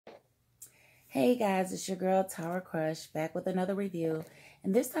Hey guys, it's your girl Tower Crush back with another review.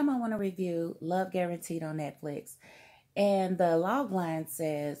 And this time I want to review Love Guaranteed on Netflix. And the log line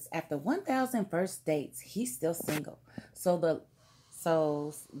says, after 1,000 first dates, he's still single. So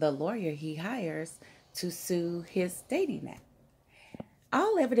the lawyer he hires to sue his dating app.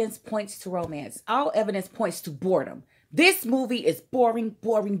 All evidence points to romance. All evidence points to boredom. This movie is boring,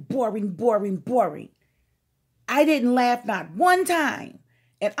 boring, boring, boring, boring. I didn't laugh not one time.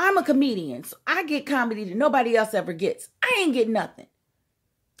 And I'm a comedian, so I get comedy that nobody else ever gets. I ain't get nothing.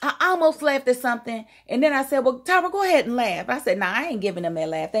 I almost laughed at something, and then I said, well, Tyra, go ahead and laugh. I said, nah, I ain't giving them that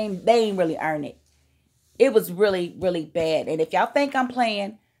laugh. They ain't really earn it. It was really, really bad. And if y'all think I'm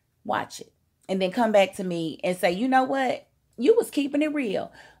playing, watch it. And then come back to me and say, you know what? You was keeping it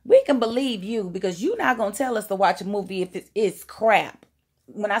real. We can believe you because you're not going to tell us to watch a movie if it's crap.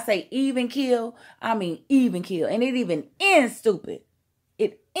 When I say even kill, I mean even kill. And it even ends stupid.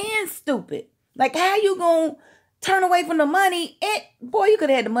 It ends stupid. Like, how you gonna turn away from the money? Boy, you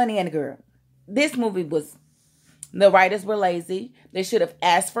could have had the money and the girl. This movie was, the writers were lazy. They should have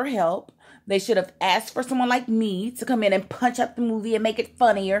asked for help. They should have asked for someone like me to come in and punch up the movie and make it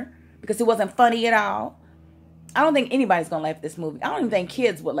funnier, because it wasn't funny at all. I don't think anybody's gonna laugh at this movie. I don't even think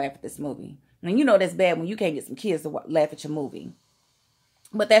kids would laugh at this movie. And you know that's bad when you can't get some kids to laugh at your movie.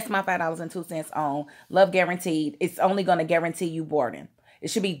 But that's my $5.02 on Love Guaranteed. It's only gonna guarantee you boredom. It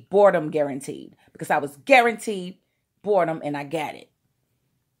should be boredom guaranteed, because I was guaranteed boredom and I got it.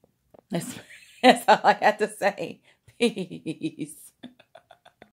 That's all I have to say. Peace.